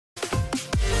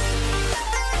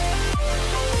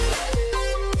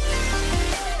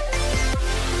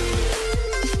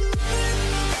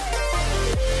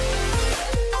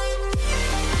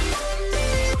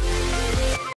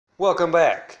Welcome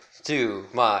back to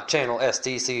my channel.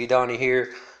 STC Donnie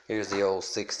here. Here's the old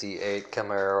 68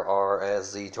 Camaro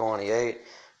RSZ28.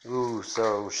 Ooh,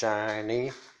 so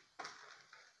shiny.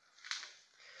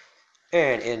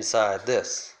 And inside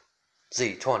this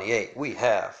Z28 we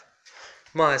have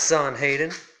my son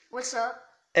Hayden. What's up?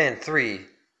 And 3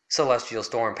 Celestial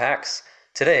Storm packs.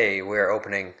 Today we're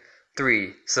opening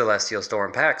 3 Celestial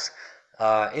Storm packs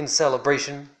in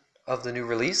celebration of the new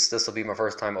release. This will be my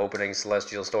first time opening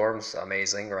Celestial Storms.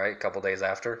 Amazing, right? A couple days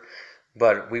after.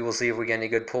 But we will see if we get any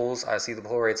good pulls. I see the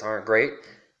pull rates aren't great,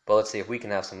 but let's see if we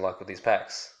can have some luck with these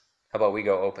packs. How about we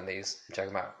go open these and check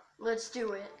them out? Let's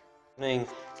do it. Opening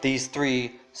these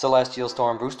 3 Celestial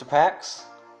Storm booster packs.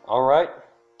 Alright.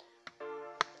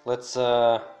 Let's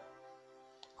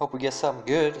hope we get something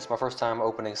good. It's my first time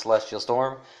opening Celestial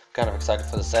Storm. I'm kind of excited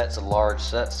for the set. It's a large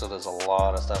set, so there's a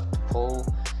lot of stuff to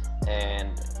pull. And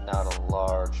not a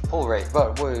large pull rate,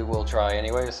 but we will try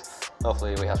anyways.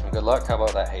 Hopefully we have some good luck. How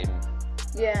about that, Hayden?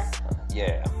 Yeah.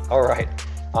 Yeah. Alright,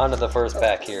 on to the first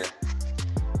pack here.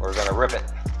 We're gonna rip it.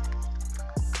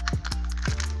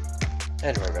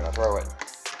 And we're gonna throw it.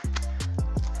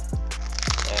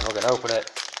 And we're gonna open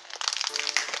it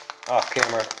off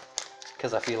camera,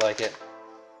 because I feel like it.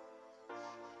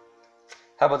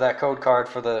 How about that code card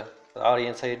for the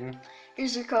audience, Hayden?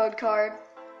 Here's your code card.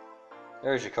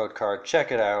 There's your code card.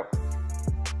 Check it out.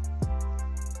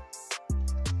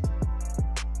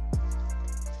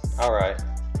 Alright.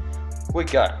 We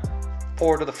got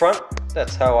 4 to the front.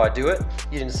 That's how I do it.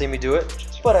 You didn't see me do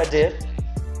it, but I did.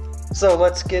 So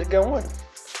let's get going.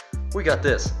 We got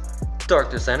this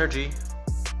Darkness Energy.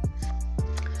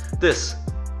 This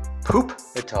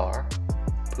Pupitar.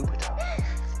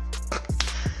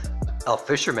 A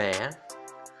Fisherman.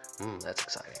 That's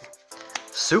exciting.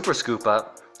 Super Scoop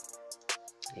Up.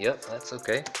 Yep, that's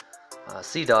okay.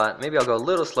 C-Dot. Maybe I'll go a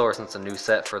little slower since it's a new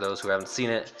set for those who haven't seen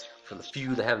it. For the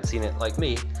few that haven't seen it, like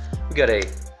me. We got a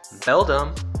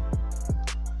Beldum.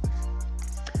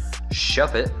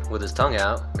 Shuppet with his tongue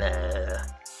out. Nah.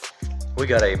 We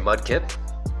got a Mudkip.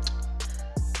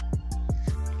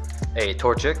 A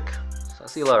Torchic. So I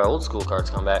see a lot of old school cards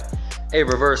come back. A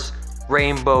reverse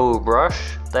Rainbow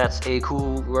Brush. That's a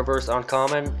cool reverse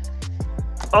uncommon.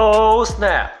 Oh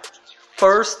snap!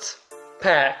 First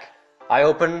pack I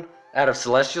open out of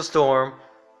Celestial Storm,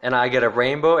 and I get a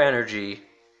Rainbow Energy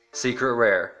Secret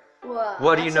Rare. Wow,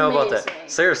 what do you know amazing. about that?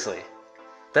 Seriously,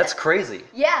 that's crazy.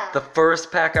 Yeah. The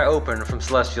first pack I opened from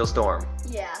Celestial Storm.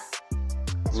 Yeah.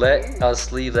 Let weird.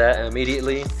 us leave that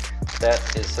immediately.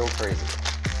 That is so crazy.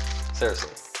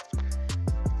 Seriously.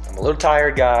 I'm a little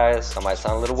tired, guys. I might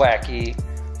sound a little wacky.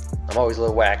 I'm always a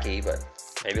little wacky, but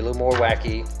maybe a little more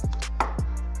wacky.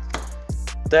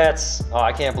 That's, oh,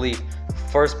 I can't believe.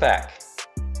 First pack.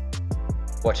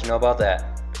 What you know about that?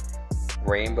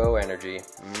 Rainbow Energy.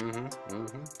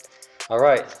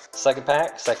 Alright, second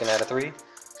pack, second out of 3.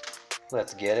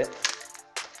 Let's get it.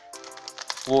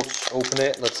 We'll open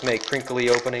it. Let's make crinkly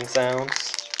opening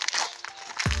sounds.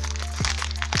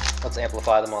 Let's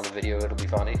amplify them on the video, it'll be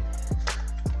funny.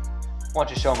 Why don't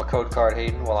you show them a code card,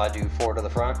 Hayden, while I do 4 to the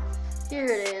front. Here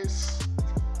it is.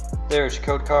 There's your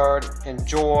code card.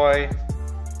 Enjoy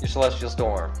your Celestial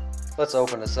Storm. Let's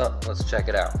open this up. Let's check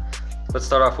it out. Let's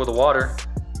start off with the water.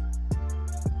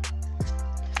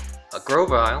 A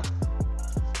Grovyle.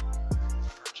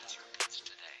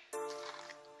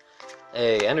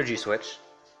 A Energy Switch.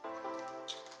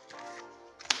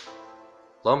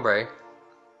 Lombre.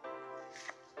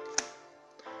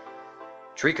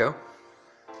 Trico.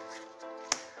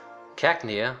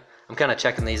 Cacnea. I'm kind of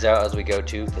checking these out as we go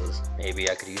too, because maybe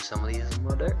I could use some of these in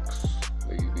my decks.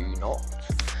 Maybe not.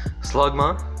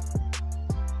 Slugma.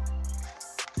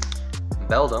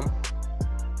 Beldum.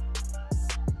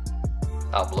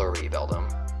 A blurry Beldum.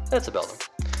 That's a Beldum.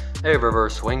 A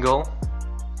reverse Wingull.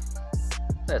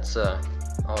 That's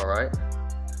alright.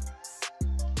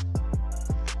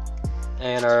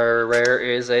 And our rare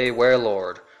is a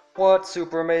Werelord. What?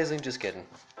 Super amazing? Just kidding.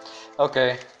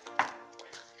 Okay.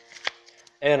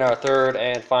 And our third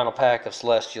and final pack of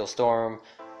Celestial Storm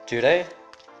today.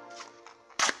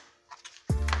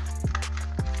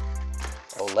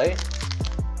 Olay.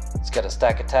 It's got a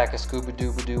Stack Attack, a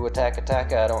Scooby-Doo, Attack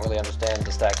Attack. I don't really understand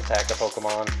the Stack Attack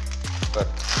Pokemon, but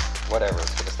whatever.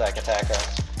 It's got a Stack Attack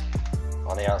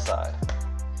on the outside.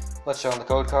 Let's show them the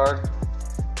code card.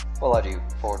 Well, I do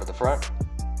 4 to the front.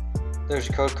 There's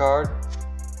your code card.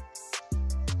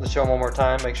 Let's show them one more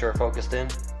time. Make sure it's focused in.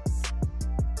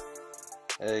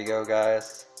 There you go,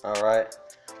 guys. Alright.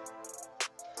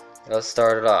 Let's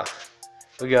start it off.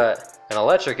 We got an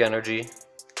Electric Energy.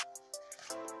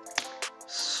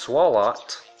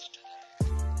 Swalot.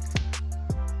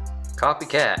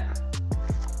 Copycat.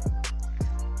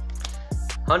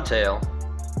 Huntail.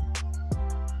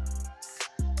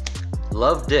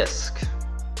 Love Disc.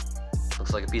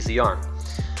 Looks like a piece of yarn.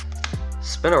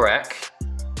 Spinarak.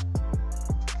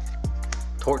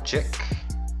 Torchic.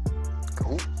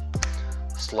 Cool.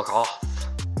 Slugoth.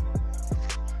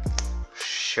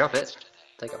 Shuppet.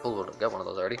 I think I got one of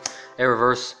those already. A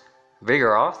reverse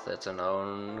Vigoroth. That's an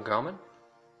uncommon.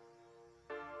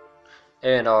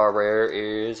 And our rare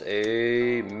is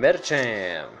a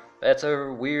Medicham. That's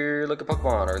a weird looking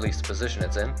Pokemon, or at least the position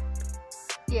it's in.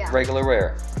 Yeah. Regular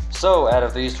rare. So out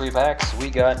of these 3 packs, we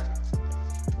got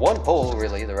 1 pull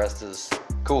really. The rest is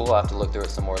cool. I'll have to look through it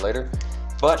some more later.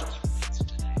 But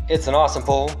it's an awesome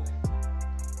pull.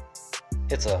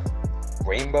 It's a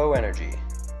Rainbow Energy.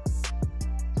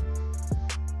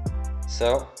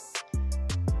 So,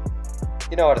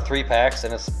 you know, out of 3 packs,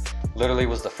 and it's literally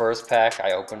was the first pack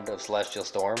I opened of Celestial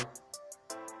Storm,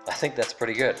 I think that's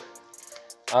pretty good.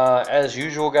 As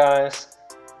usual, guys,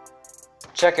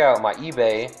 check out my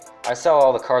eBay. I sell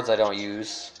all the cards I don't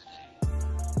use,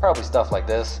 probably stuff like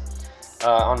this,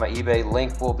 on my eBay.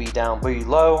 Link will be down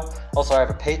below. Also, I have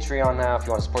a Patreon now. If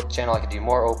you want to support the channel, I can do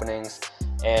more openings.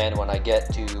 And when I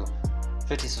get to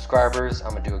 50 subscribers,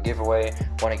 I'm going to do a giveaway.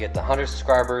 When I get to 100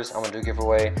 subscribers, I'm going to do a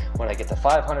giveaway. When I get to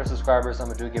 500 subscribers, I'm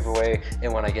going to do a giveaway.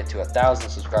 And when I get to 1,000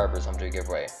 subscribers, I'm going to do a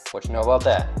giveaway. What you know about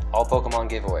that? All Pokemon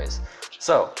giveaways.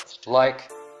 So, like,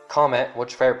 comment,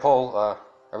 what's your favorite pull? I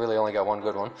really only got 1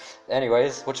 good one.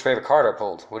 Anyways, what's your favorite card I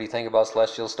pulled? What do you think about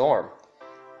Celestial Storm?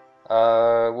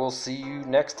 We'll see you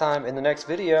next time in the next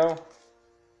video.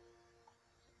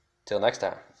 Till next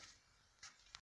time.